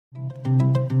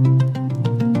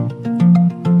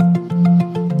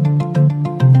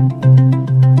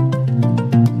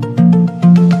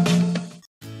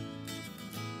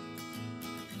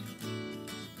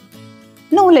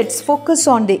let's focus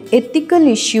on the ethical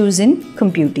issues in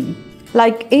computing.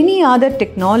 Like any other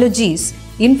technologies,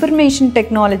 information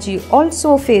technology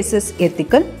also faces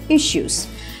ethical issues.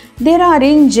 There are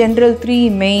in general three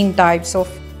main types of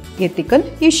ethical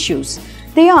issues.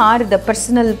 They are the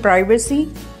personal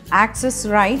privacy, access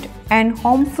right, and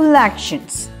harmful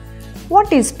actions.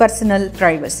 What is personal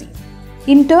privacy?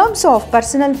 In terms of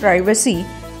personal privacy,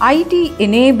 IT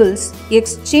enables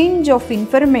exchange of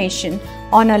information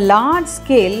on a large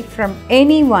scale from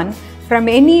anyone, from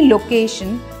any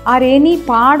location or any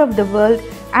part of the world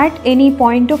at any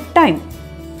point of time.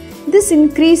 This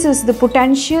increases the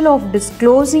potential of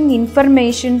disclosing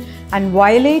information and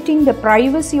violating the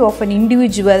privacy of an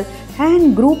individual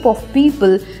and group of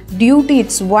people due to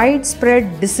its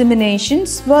widespread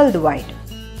disseminations worldwide.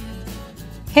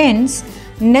 Hence,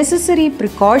 necessary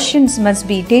precautions must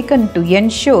be taken to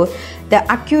ensure the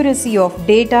accuracy of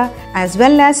data as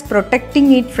well as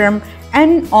protecting it from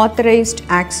unauthorized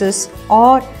access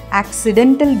or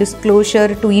accidental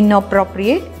disclosure to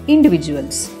inappropriate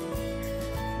individuals.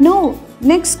 Now,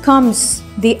 next comes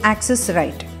the access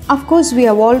right. Of course, we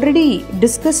have already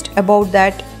discussed about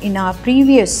that in our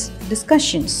previous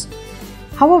discussions.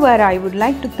 However, I would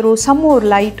like to throw some more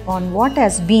light on what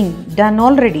has been done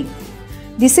already.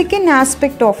 The second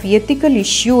aspect of ethical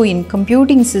issue in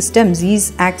computing systems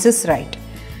is access right.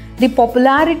 The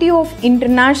popularity of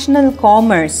international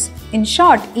commerce, in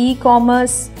short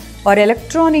e-commerce or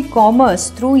electronic commerce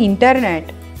through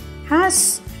internet,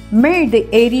 has made the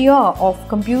area of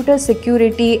computer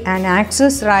security and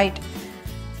access right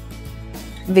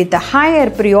with a higher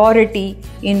priority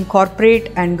in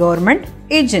corporate and government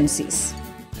agencies.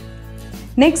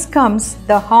 Next comes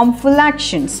the harmful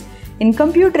actions. In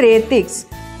computer ethics,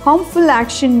 harmful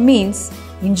action means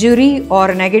injury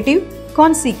or negative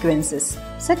consequences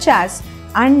such as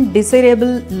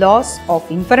undesirable loss of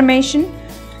information,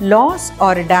 loss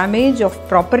or damage of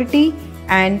property,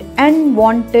 and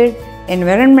unwanted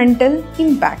environmental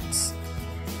impacts.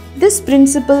 This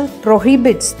principle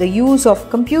prohibits the use of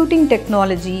computing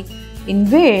technology in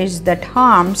ways that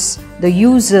harms the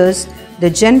users, the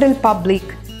general public,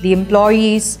 the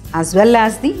employees, as well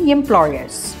as the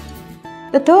employers.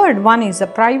 The third one is the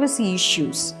privacy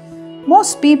issues.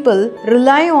 Most people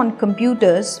rely on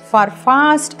computers for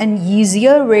fast and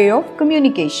easier way of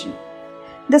communication.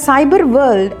 The cyber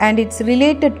world and its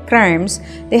related crimes,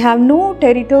 they have no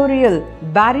territorial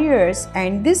barriers,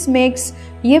 and this makes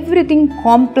everything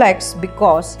complex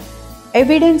because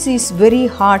evidence is very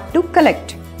hard to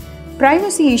collect.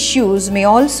 Privacy issues may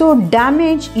also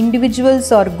damage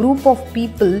individuals or group of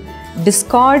people,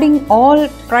 discarding all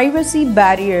privacy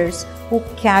barriers who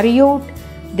carry out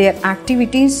their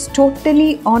activities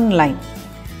totally online.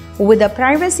 With the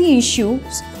privacy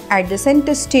issues at the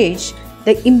center stage,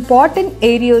 the important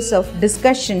areas of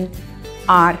discussion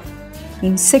are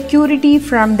insecurity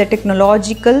from the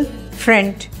technological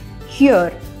front.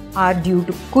 Here are due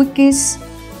to cookies,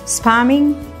 spamming,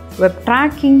 web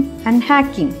tracking, and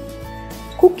hacking.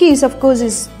 Cookies, of course,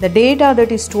 is the data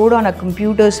that is stored on a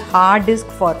computer's hard disk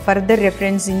for further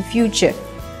reference in future.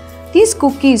 These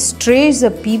cookies trace a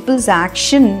people's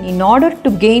action in order to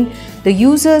gain the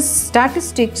user's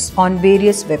statistics on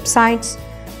various websites.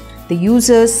 The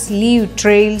users leave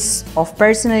trails of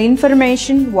personal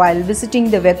information while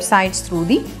visiting the websites through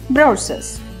the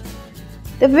browsers.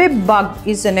 The web bug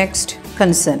is the next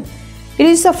concern. It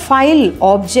is a file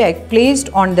object placed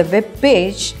on the web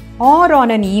page or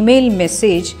on an email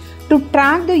message to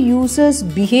track the user's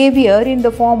behavior in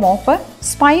the form of a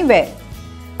spyware.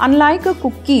 Unlike a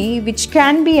cookie, which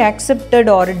can be accepted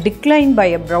or declined by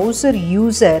a browser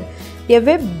user, a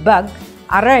web bug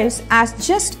arrives as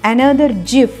just another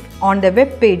GIF on the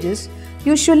web pages,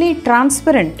 usually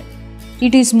transparent.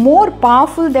 It is more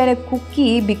powerful than a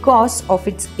cookie because of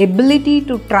its ability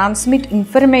to transmit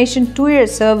information to a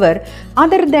server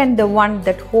other than the one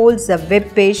that holds the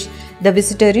web page the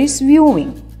visitor is viewing.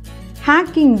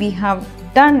 Hacking, we have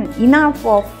done enough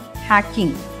of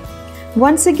hacking.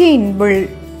 Once again, we'll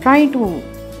try to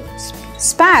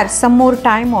spare some more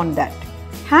time on that.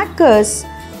 Hackers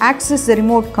access the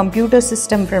remote computer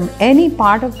system from any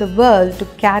part of the world to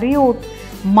carry out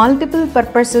multiple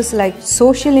purposes like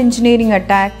social engineering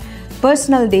attack,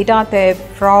 personal data theft,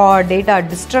 fraud, data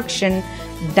destruction,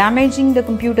 damaging the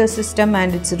computer system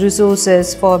and its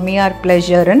resources for mere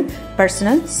pleasure and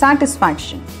personal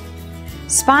satisfaction.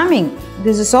 Spamming,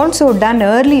 this is also done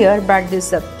earlier, but this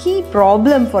is a key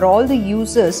problem for all the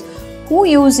users who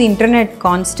use the internet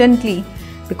constantly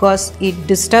because it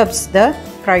disturbs the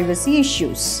privacy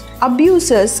issues.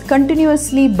 Abusers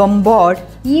continuously bombard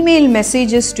email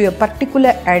messages to a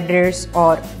particular address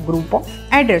or group of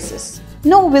addresses.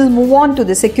 Now we'll move on to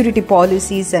the security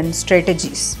policies and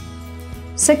strategies.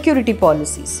 Security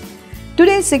policies.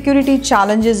 Today's security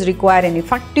challenges require an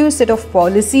effective set of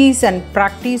policies and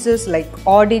practices like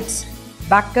audits,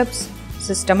 backups,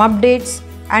 system updates,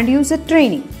 and user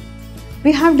training.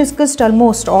 We have discussed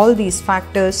almost all these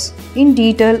factors in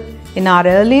detail in our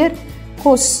earlier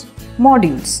course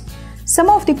modules. Some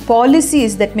of the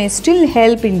policies that may still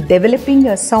help in developing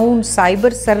a sound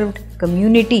cyber-served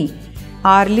community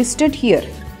are listed here.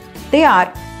 They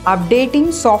are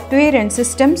updating software and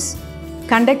systems,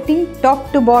 conducting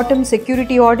top-to-bottom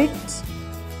security audits,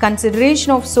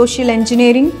 consideration of social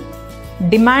engineering,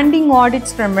 demanding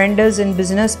audits from vendors and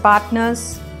business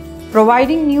partners,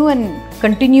 providing new and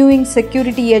continuing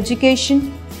security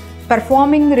education,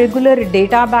 performing regular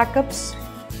data backups,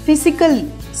 physical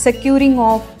securing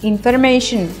of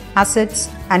information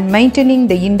assets, and maintaining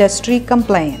the industry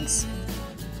compliance.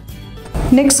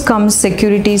 Next comes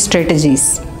security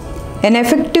strategies. An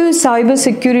effective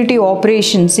cybersecurity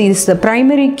operations is the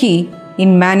primary key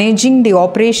in managing the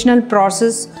operational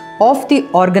process of the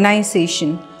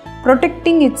organization,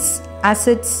 protecting its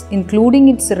assets including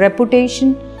its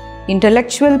reputation,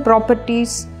 intellectual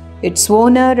properties, its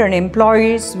owner and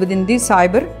employees within the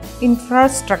cyber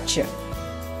infrastructure.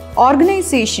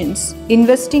 Organizations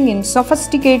investing in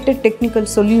sophisticated technical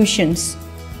solutions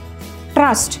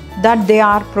trust that they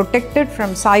are protected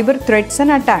from cyber threats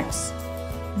and attacks,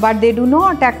 but they do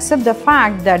not accept the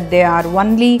fact that they are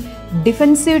only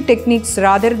defensive techniques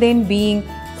rather than being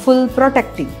full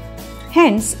protective.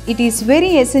 Hence, it is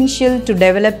very essential to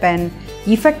develop an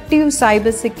effective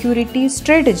cybersecurity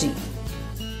strategy.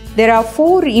 There are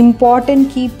 4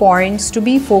 important key points to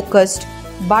be focused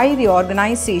by the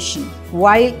organization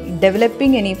while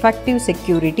developing an effective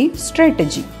security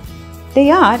strategy. They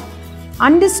are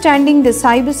understanding the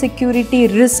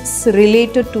cybersecurity risks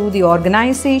related to the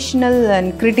organizational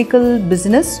and critical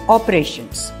business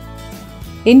operations,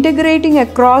 integrating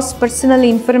across personal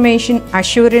information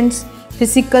assurance,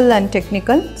 physical and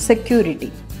technical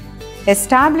security,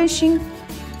 establishing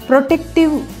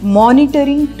protective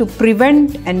monitoring to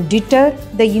prevent and deter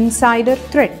the insider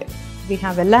threat. We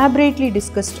have elaborately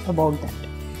discussed about that.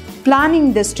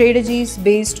 Planning the strategies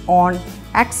based on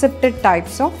accepted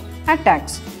types of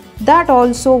attacks. That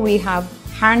also we have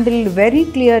handled very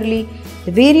clearly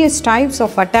the various types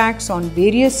of attacks on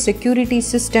various security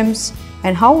systems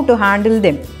and how to handle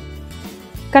them.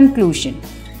 Conclusion.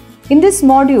 In this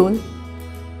module,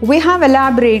 we have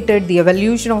elaborated the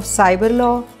evolution of cyber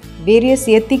law, various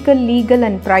ethical, legal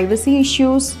and privacy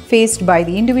issues faced by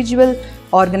the individual,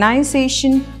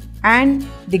 organization and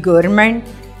the government,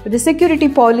 with the security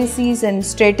policies and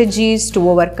strategies to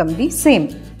overcome the same.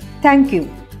 Thank you.